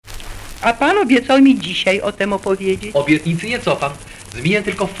A pan obiecał mi dzisiaj o tym opowiedzieć. Obietnicy nie cofam, zmienię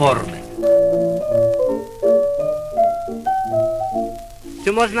tylko formę.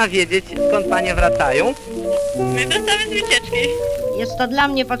 Czy można wiedzieć, skąd panie wracają? My wracamy z wycieczki. Jest to dla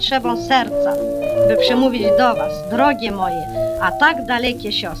mnie potrzebą serca, by przemówić do was, drogie moje, a tak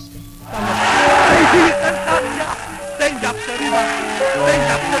dalekie siostry. Sędzia przerywa!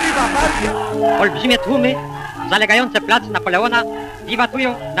 Olbrzymie tłumy zalegające plac Napoleona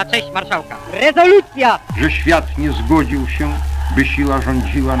wiwatują na cześć marszałka. Rezolucja! Że świat nie zgodził się, by siła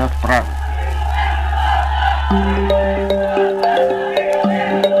rządziła nad prawem.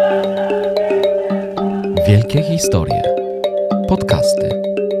 Wielkie historie.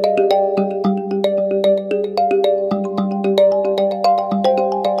 Podcasty.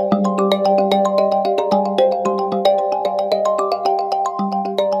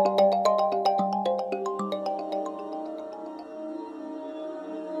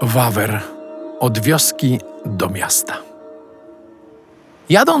 Wawer. Od wioski do miasta.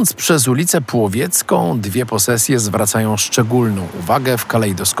 Jadąc przez ulicę Płowiecką, dwie posesje zwracają szczególną uwagę w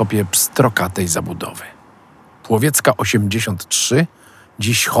kalejdoskopie pstrokatej zabudowy. Płowiecka 83,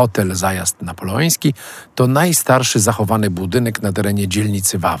 dziś hotel Zajazd Napoleoński, to najstarszy zachowany budynek na terenie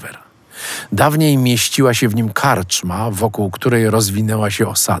dzielnicy Wawer. Dawniej mieściła się w nim karczma, wokół której rozwinęła się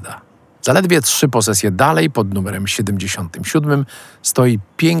osada. Zaledwie 3 posesje dalej, pod numerem 77, stoi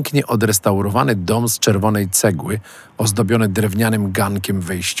pięknie odrestaurowany dom z czerwonej cegły, ozdobiony drewnianym gankiem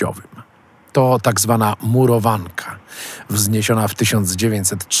wejściowym. To tak zwana murowanka, wzniesiona w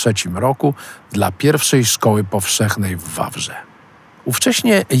 1903 roku dla pierwszej szkoły powszechnej w Wawrze.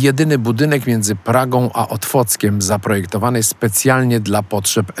 Ówcześnie jedyny budynek między Pragą a Otwockiem zaprojektowany specjalnie dla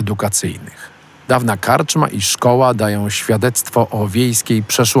potrzeb edukacyjnych. Dawna karczma i szkoła dają świadectwo o wiejskiej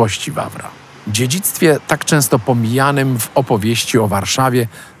przeszłości Wawra. Dziedzictwie tak często pomijanym w opowieści o Warszawie,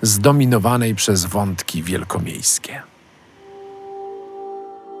 zdominowanej przez wątki wielkomiejskie.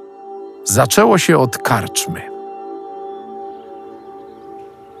 Zaczęło się od karczmy.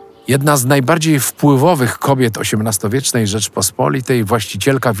 Jedna z najbardziej wpływowych kobiet XVIII-wiecznej Rzeczpospolitej,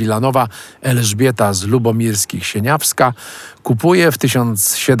 właścicielka Wilanowa Elżbieta z Lubomirskich-Sieniawska, kupuje w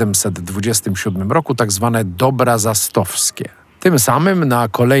 1727 roku tzw. dobra zastowskie. Tym samym na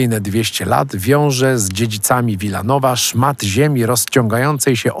kolejne 200 lat wiąże z dziedzicami Wilanowa szmat ziemi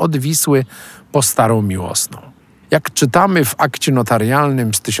rozciągającej się od Wisły po Starą Miłosną. Jak czytamy w akcie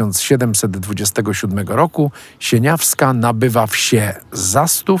notarialnym z 1727 roku, Sieniawska nabywa wsie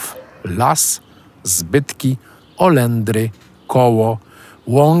Zastów, Las, Zbytki, Olędry, Koło,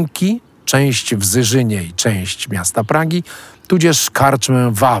 Łąki, część w Zyżynie i część miasta Pragi, tudzież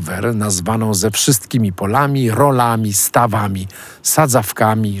karczmę Wawer, nazwaną ze wszystkimi polami, rolami, stawami,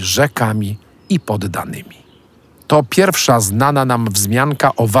 sadzawkami, rzekami i poddanymi. To pierwsza znana nam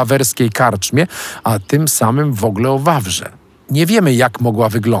wzmianka o wawerskiej karczmie, a tym samym w ogóle o Wawrze. Nie wiemy, jak mogła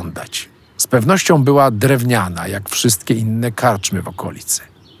wyglądać. Z pewnością była drewniana, jak wszystkie inne karczmy w okolicy.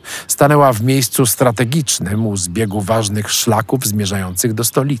 Stanęła w miejscu strategicznym u zbiegu ważnych szlaków zmierzających do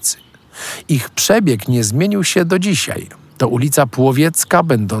stolicy. Ich przebieg nie zmienił się do dzisiaj. To ulica Płowiecka,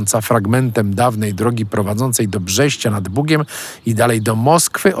 będąca fragmentem dawnej drogi prowadzącej do Brześcia nad Bugiem i dalej do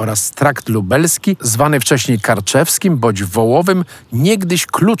Moskwy, oraz trakt lubelski, zwany wcześniej Karczewskim bądź Wołowym, niegdyś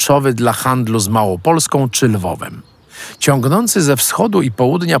kluczowy dla handlu z Małopolską czy Lwowem. Ciągnący ze wschodu i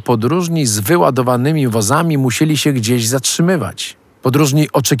południa podróżni z wyładowanymi wozami musieli się gdzieś zatrzymywać. Podróżni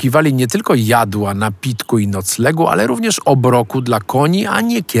oczekiwali nie tylko jadła, napitku i noclegu, ale również obroku dla koni, a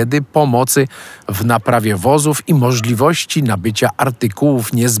niekiedy pomocy w naprawie wozów i możliwości nabycia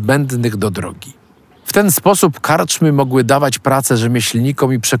artykułów niezbędnych do drogi. W ten sposób karczmy mogły dawać pracę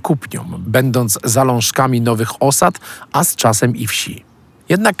rzemieślnikom i przekupniom, będąc zalążkami nowych osad, a z czasem i wsi.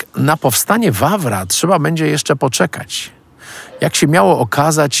 Jednak na powstanie Wawra trzeba będzie jeszcze poczekać. Jak się miało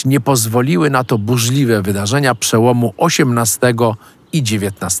okazać, nie pozwoliły na to burzliwe wydarzenia przełomu XVIII i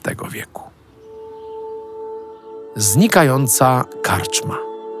XIX wieku. Znikająca karczma.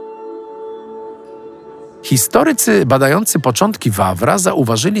 Historycy badający początki Wawra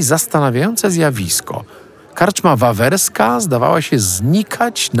zauważyli zastanawiające zjawisko. Karczma wawerska zdawała się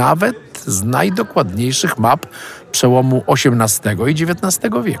znikać nawet z najdokładniejszych map przełomu XVIII i XIX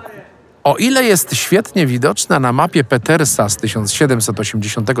wieku. O ile jest świetnie widoczna na mapie Petersa z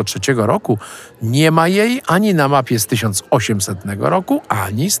 1783 roku, nie ma jej ani na mapie z 1800 roku,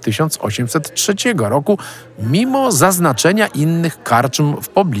 ani z 1803 roku, mimo zaznaczenia innych karczm w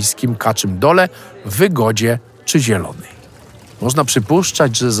pobliskim Kaczym Dole, Wygodzie czy Zielonej. Można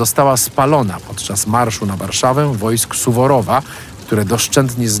przypuszczać, że została spalona podczas marszu na Warszawę wojsk Suworowa, które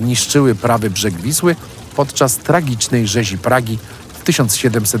doszczętnie zniszczyły prawy brzeg Wisły podczas tragicznej rzezi Pragi w w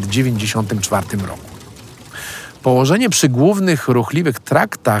 1794 roku. Położenie przy głównych, ruchliwych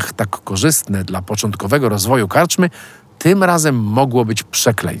traktach, tak korzystne dla początkowego rozwoju karczmy, tym razem mogło być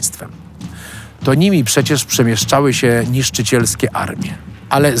przekleństwem. To nimi przecież przemieszczały się niszczycielskie armie.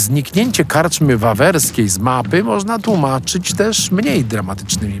 Ale zniknięcie karczmy wawerskiej z mapy można tłumaczyć też mniej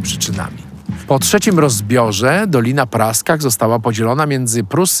dramatycznymi przyczynami. Po trzecim rozbiorze Dolina Praskach została podzielona między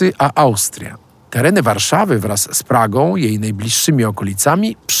Prusy a Austrię. Tereny Warszawy wraz z Pragą, jej najbliższymi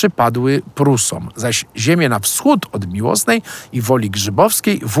okolicami, przypadły Prusom, zaś ziemię na wschód od Miłosnej i Woli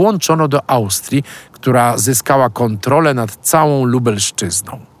Grzybowskiej włączono do Austrii, która zyskała kontrolę nad całą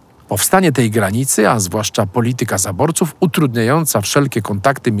Lubelszczyzną. Powstanie tej granicy, a zwłaszcza polityka zaborców utrudniająca wszelkie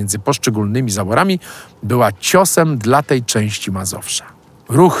kontakty między poszczególnymi zaborami, była ciosem dla tej części Mazowsza.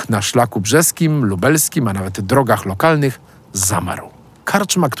 Ruch na szlaku brzeskim, lubelskim, a nawet drogach lokalnych zamarł.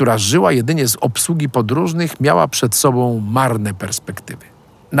 Karczma, która żyła jedynie z obsługi podróżnych, miała przed sobą marne perspektywy.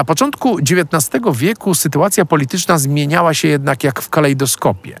 Na początku XIX wieku sytuacja polityczna zmieniała się jednak jak w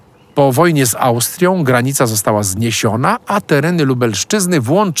kalejdoskopie. Po wojnie z Austrią granica została zniesiona, a tereny Lubelszczyzny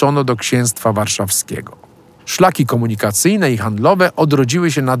włączono do księstwa warszawskiego. Szlaki komunikacyjne i handlowe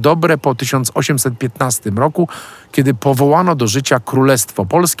odrodziły się na dobre po 1815 roku, kiedy powołano do życia Królestwo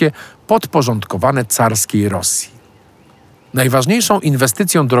Polskie podporządkowane carskiej Rosji. Najważniejszą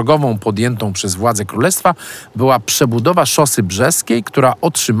inwestycją drogową podjętą przez władze królestwa była przebudowa szosy brzeskiej, która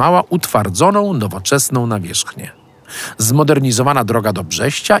otrzymała utwardzoną, nowoczesną nawierzchnię. Zmodernizowana droga do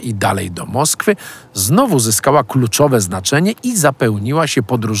Brześcia i dalej do Moskwy znowu zyskała kluczowe znaczenie i zapełniła się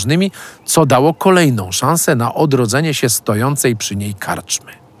podróżnymi, co dało kolejną szansę na odrodzenie się stojącej przy niej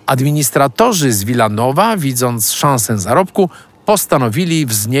karczmy. Administratorzy z Wilanowa, widząc szansę zarobku, postanowili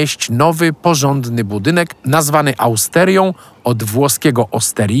wznieść nowy, porządny budynek nazwany austerią, od włoskiego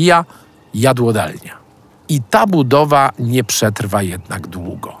osteria, jadłodalnia. I ta budowa nie przetrwa jednak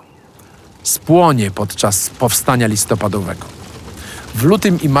długo. Spłonie podczas powstania listopadowego. W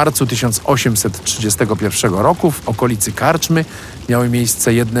lutym i marcu 1831 roku w okolicy karczmy miały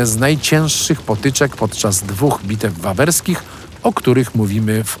miejsce jedne z najcięższych potyczek podczas 2 bitew wawerskich, o których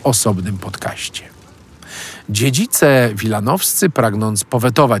mówimy w osobnym podcaście. Dziedzice wilanowscy, pragnąc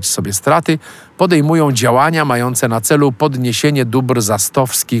powetować sobie straty, podejmują działania mające na celu podniesienie dóbr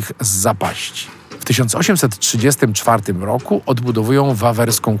zastowskich z zapaści. W 1834 roku odbudowują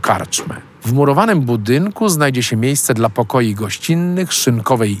wawerską karczmę. W murowanym budynku znajdzie się miejsce dla pokoi gościnnych,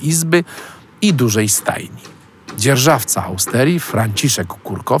 szynkowej izby i dużej stajni. Dzierżawca austerii, Franciszek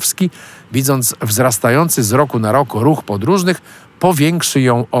Kurkowski, widząc wzrastający z roku na rok ruch podróżnych, powiększy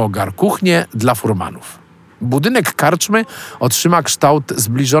ją o garkuchnię dla furmanów. Budynek karczmy otrzyma kształt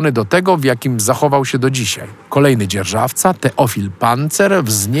zbliżony do tego, w jakim zachował się do dzisiaj. Kolejny dzierżawca, Teofil Pancer,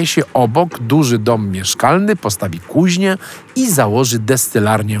 wzniesie obok duży dom mieszkalny, postawi kuźnię i założy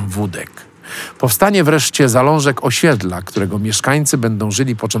destylarnię wódek. Powstanie wreszcie zalążek osiedla, którego mieszkańcy będą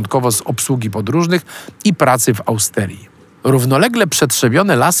żyli początkowo z obsługi podróżnych i pracy w austerii. Równolegle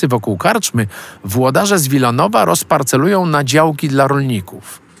przetrzebione lasy wokół karczmy włodarze z Wilanowa rozparcelują na działki dla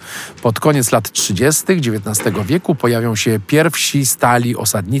rolników. Pod koniec lat 30. XIX wieku pojawią się pierwsi stali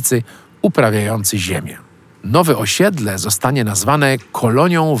osadnicy uprawiający ziemię. Nowe osiedle zostanie nazwane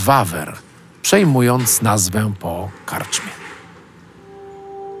kolonią Wawer, przejmując nazwę po karczmie.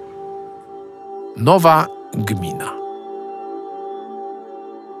 Nowa gmina.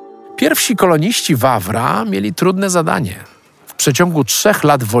 Pierwsi koloniści Wawra mieli trudne zadanie. W przeciągu 3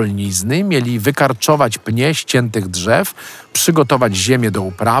 lat wolnizny mieli wykarczować pnie ściętych drzew, przygotować ziemię do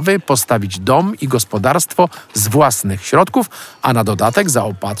uprawy, postawić dom i gospodarstwo z własnych środków, a na dodatek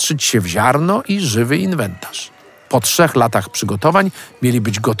zaopatrzyć się w ziarno i żywy inwentarz. Po 3 latach przygotowań mieli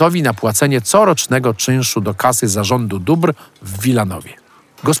być gotowi na płacenie corocznego czynszu do kasy Zarządu Dóbr w Wilanowie.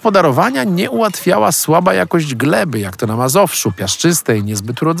 Gospodarowania nie ułatwiała słaba jakość gleby, jak to na Mazowszu, piaszczystej,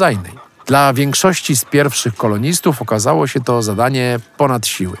 niezbyt urodzajnej. Dla większości z pierwszych kolonistów okazało się to zadanie ponad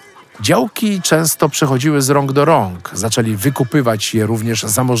siły. Działki często przechodziły z rąk do rąk. Zaczęli wykupywać je również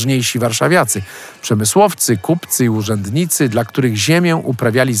zamożniejsi warszawiacy, przemysłowcy, kupcy i urzędnicy, dla których ziemię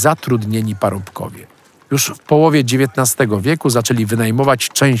uprawiali zatrudnieni parobkowie. Już w połowie XIX wieku zaczęli wynajmować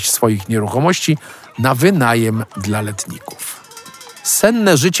część swoich nieruchomości na wynajem dla letników.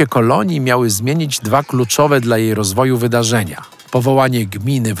 Senne życie kolonii miały zmienić 2 kluczowe dla jej rozwoju wydarzenia: powołanie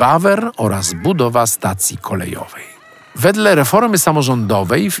gminy Wawer oraz budowa stacji kolejowej. Wedle reformy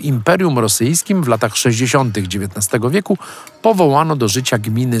samorządowej w Imperium Rosyjskim w latach 60. XIX wieku powołano do życia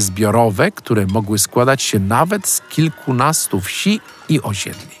gminy zbiorowe, które mogły składać się nawet z kilkunastu wsi i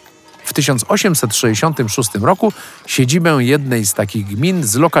osiedli. W 1866 roku siedzibę jednej z takich gmin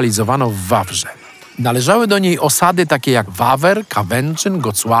zlokalizowano w Wawrze. Należały do niej osady takie jak Wawer, Kawęczyn,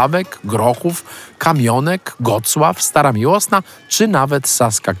 Gocławek, Grochów, Kamionek, Gocław, Stara Miłosna czy nawet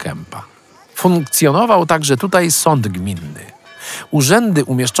Saska Kępa. Funkcjonował także tutaj sąd gminny. Urzędy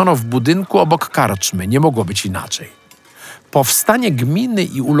umieszczono w budynku obok karczmy, nie mogło być inaczej. Powstanie gminy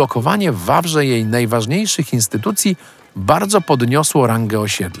i ulokowanie w Wawrze jej najważniejszych instytucji bardzo podniosło rangę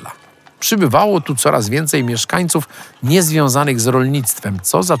osiedla. Przybywało tu coraz więcej mieszkańców niezwiązanych z rolnictwem,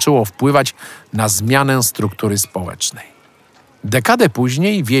 co zaczęło wpływać na zmianę struktury społecznej. Dekadę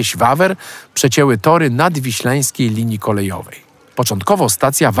później wieś Wawer przecięły tory nadwiślańskiej linii kolejowej. Początkowo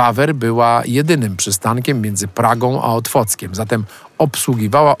stacja Wawer była jedynym przystankiem między Pragą a Otwockiem, zatem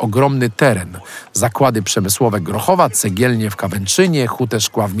obsługiwała ogromny teren. Zakłady przemysłowe Grochowa, cegielnie w Kawęczynie, hutę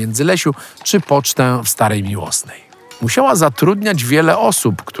szkła w Międzylesiu czy pocztę w Starej Miłosnej. Musiała zatrudniać wiele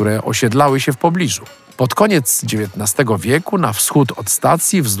osób, które osiedlały się w pobliżu. Pod koniec XIX wieku na wschód od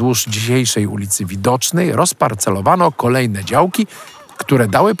stacji, wzdłuż dzisiejszej ulicy Widocznej, rozparcelowano kolejne działki, które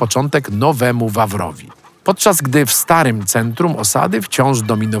dały początek nowemu Wawrowi. Podczas gdy w starym centrum osady wciąż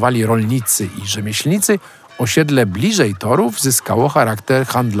dominowali rolnicy i rzemieślnicy, osiedle bliżej torów zyskało charakter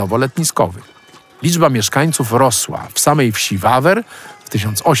handlowo-letniskowy. Liczba mieszkańców rosła. W samej wsi Wawer w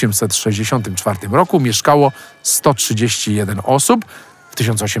 1864 roku mieszkało 131 osób, w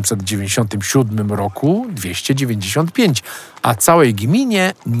 1897 roku 295, a całej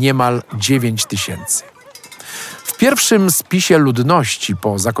gminie niemal 9 tysięcy. W pierwszym spisie ludności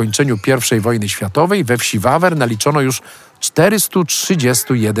po zakończeniu I wojny światowej we wsi Wawer naliczono już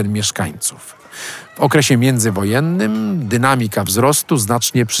 431 mieszkańców. W okresie międzywojennym dynamika wzrostu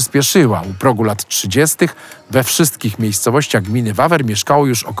znacznie przyspieszyła. U progu lat 30. we wszystkich miejscowościach gminy Wawer mieszkało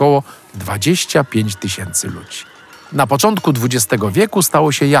już około 25 tysięcy ludzi. Na początku XX wieku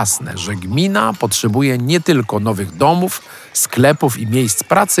stało się jasne, że gmina potrzebuje nie tylko nowych domów, sklepów i miejsc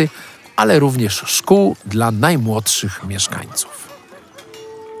pracy, ale również szkół dla najmłodszych mieszkańców.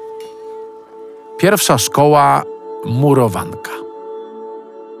 Pierwsza szkoła murowanka.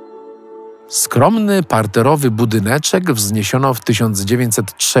 Skromny, parterowy budyneczek wzniesiono w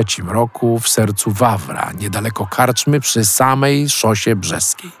 1903 roku w sercu Wawra, niedaleko karczmy przy samej szosie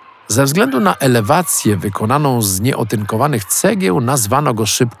brzeskiej. Ze względu na elewację wykonaną z nieotynkowanych cegieł nazwano go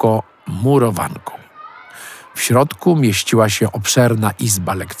szybko murowanką. W środku mieściła się obszerna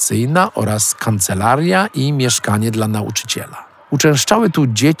izba lekcyjna oraz kancelaria i mieszkanie dla nauczyciela. Uczęszczały tu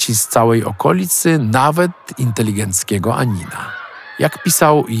dzieci z całej okolicy, nawet inteligenckiego Anina. Jak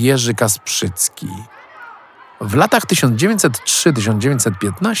pisał Jerzy Kasprzycki, w latach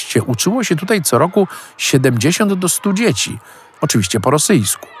 1903-1915 uczyło się tutaj co roku 70 do 100 dzieci, oczywiście po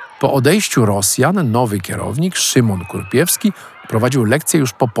rosyjsku. Po odejściu Rosjan nowy kierownik Szymon Kurpiewski prowadził lekcje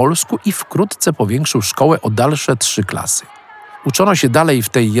już po polsku i wkrótce powiększył szkołę o dalsze 3 klasy. Uczono się dalej w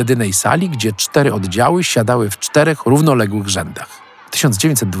tej jedynej sali, gdzie 4 oddziały siadały w 4 równoległych rzędach. W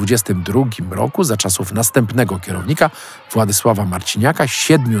 1922 roku, za czasów następnego kierownika Władysława Marciniaka,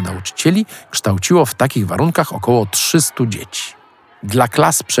 7 nauczycieli kształciło w takich warunkach około 300 dzieci. Dla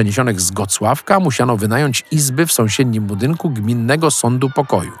klas przeniesionych z Gocławka musiano wynająć izby w sąsiednim budynku Gminnego Sądu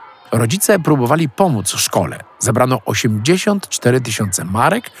Pokoju. Rodzice próbowali pomóc szkole. Zebrano 84 tysiące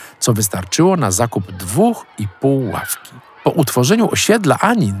marek, co wystarczyło na zakup 2,5 ławki. Po utworzeniu osiedla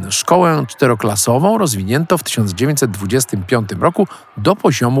Anin szkołę 4-klasową rozwinięto w 1925 roku do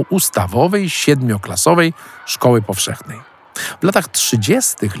poziomu ustawowej 7-klasowej szkoły powszechnej. W latach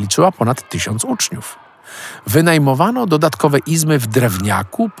 30. liczyła ponad 1000 uczniów. Wynajmowano dodatkowe izby w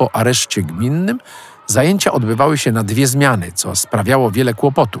Drewniaku po areszcie gminnym. Zajęcia odbywały się na 2 zmiany, co sprawiało wiele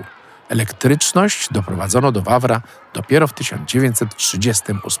kłopotu. Elektryczność doprowadzono do Wawra dopiero w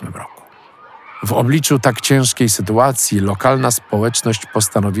 1938 roku. W obliczu tak ciężkiej sytuacji lokalna społeczność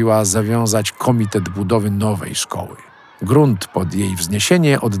postanowiła zawiązać komitet budowy nowej szkoły. Grunt pod jej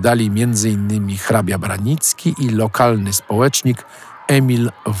wzniesienie oddali m.in. hrabia Branicki i lokalny społecznik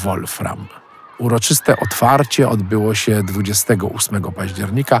Emil Wolfram. Uroczyste otwarcie odbyło się 28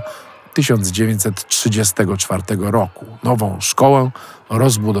 października 1934 roku. Nową szkołę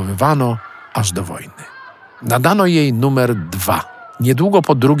rozbudowywano aż do wojny. Nadano jej numer 2. Niedługo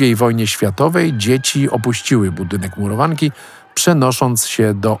po II wojnie światowej dzieci opuściły budynek murowanki, przenosząc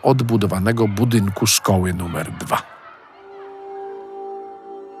się do odbudowanego budynku szkoły nr 2.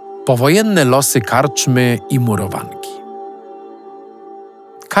 Powojenne losy karczmy i murowanki.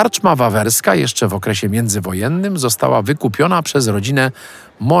 Karczma wawerska jeszcze w okresie międzywojennym została wykupiona przez rodzinę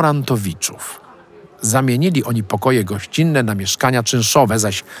Morantowiczów. Zamienili oni pokoje gościnne na mieszkania czynszowe,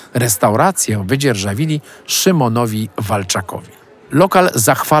 zaś restaurację wydzierżawili Szymonowi Walczakowi. Lokal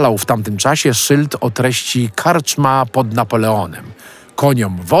zachwalał w tamtym czasie szyld o treści „Karczma pod Napoleonem”.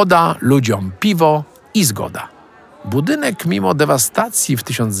 Koniom woda, ludziom piwo i zgoda. Budynek mimo dewastacji w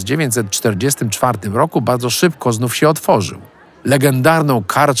 1944 roku bardzo szybko znów się otworzył. Legendarną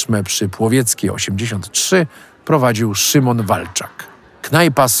karczmę przy Płowieckiej 83 prowadził Szymon Walczak.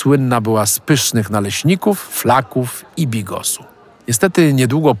 Knajpa słynna była z pysznych naleśników, flaków i bigosu. Niestety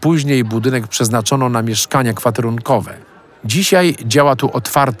niedługo później budynek przeznaczono na mieszkania kwaterunkowe. Dzisiaj działa tu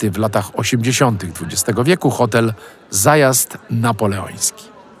otwarty w latach 80. XX wieku hotel Zajazd Napoleoński.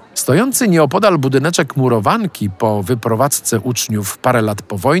 Stojący nieopodal budyneczek murowanki po wyprowadzce uczniów parę lat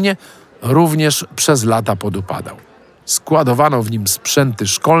po wojnie również przez lata podupadał. Składowano w nim sprzęty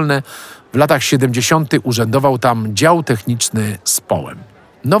szkolne. W latach 70. urzędował tam dział techniczny z połem.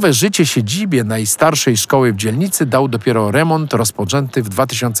 Nowe życie siedzibie najstarszej szkoły w dzielnicy dał dopiero remont rozpoczęty w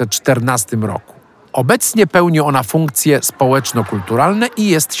 2014 roku. Obecnie pełni ona funkcje społeczno-kulturalne i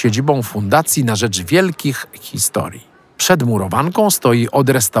jest siedzibą Fundacji na Rzecz Wielkich Historii. Przed murowanką stoi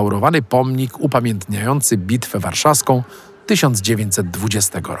odrestaurowany pomnik upamiętniający Bitwę Warszawską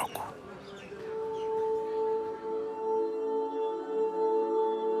 1920 roku.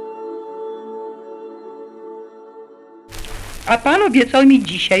 A pan obiecał mi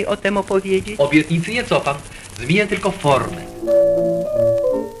dzisiaj o tym opowiedzieć. Obietnicy nie cofam, zmienię tylko formę.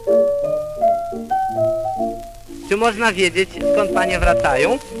 Czy można wiedzieć, skąd panie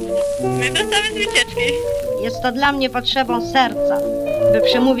wracają? My wracamy z wycieczki. Jest to dla mnie potrzebą serca, by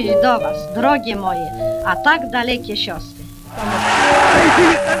przemówić do was, drogie moje, a tak dalekie siostry.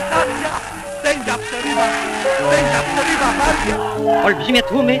 Sędzia przerywa! Sędzia przerywa! Maria! Olbrzymie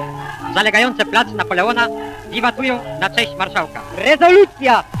tłumy zalegające plac Napoleona wiwatują na cześć marszałka.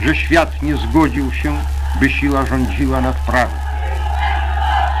 Rezolucja! że świat nie zgodził się, by siła rządziła nad prawem.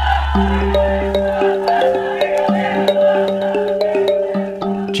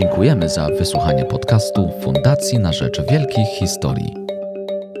 Dziękujemy za wysłuchanie podcastu Fundacji na Rzecz Wielkich Historii.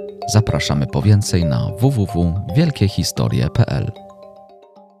 Zapraszamy po więcej na www.wielkiehistorie.pl.